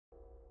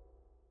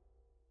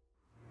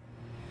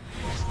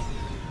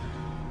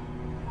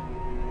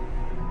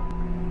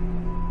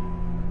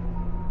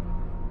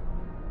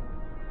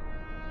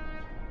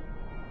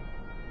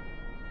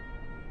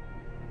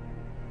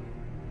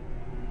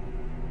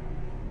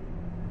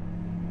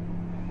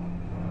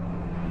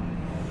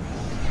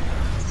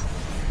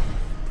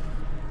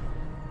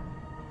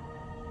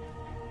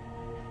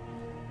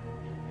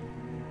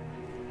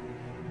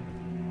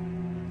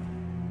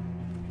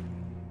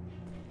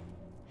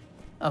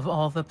Of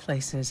all the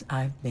places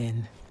I've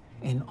been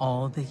in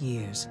all the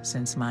years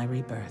since my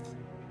rebirth,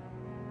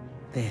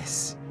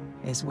 this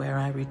is where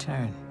I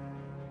return.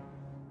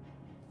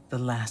 The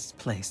last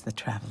place the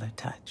traveler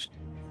touched.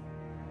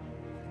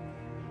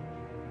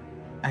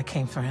 I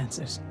came for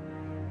answers.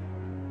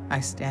 I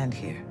stand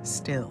here,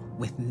 still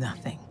with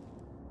nothing.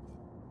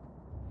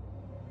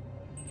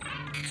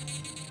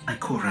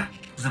 Ikora,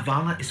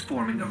 Zavala is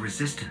forming a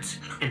resistance,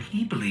 and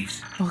he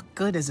believes... What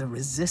good is a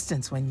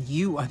resistance when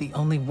you are the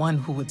only one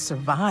who would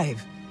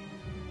survive?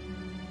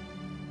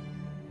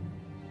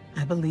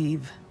 I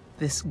believe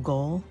this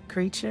Ghoul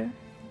creature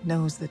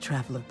knows the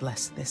Traveler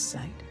blessed this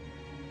site.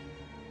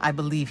 I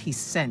believe he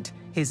sent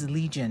his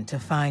legion to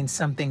find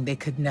something they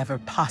could never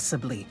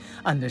possibly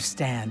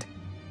understand.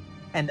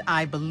 And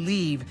I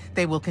believe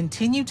they will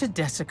continue to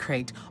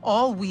desecrate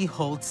all we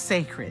hold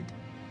sacred.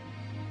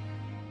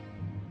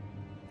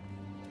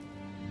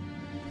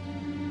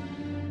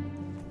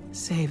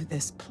 Save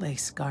this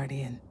place,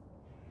 Guardian.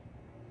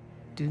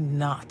 Do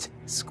not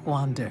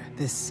squander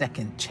this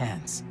second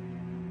chance.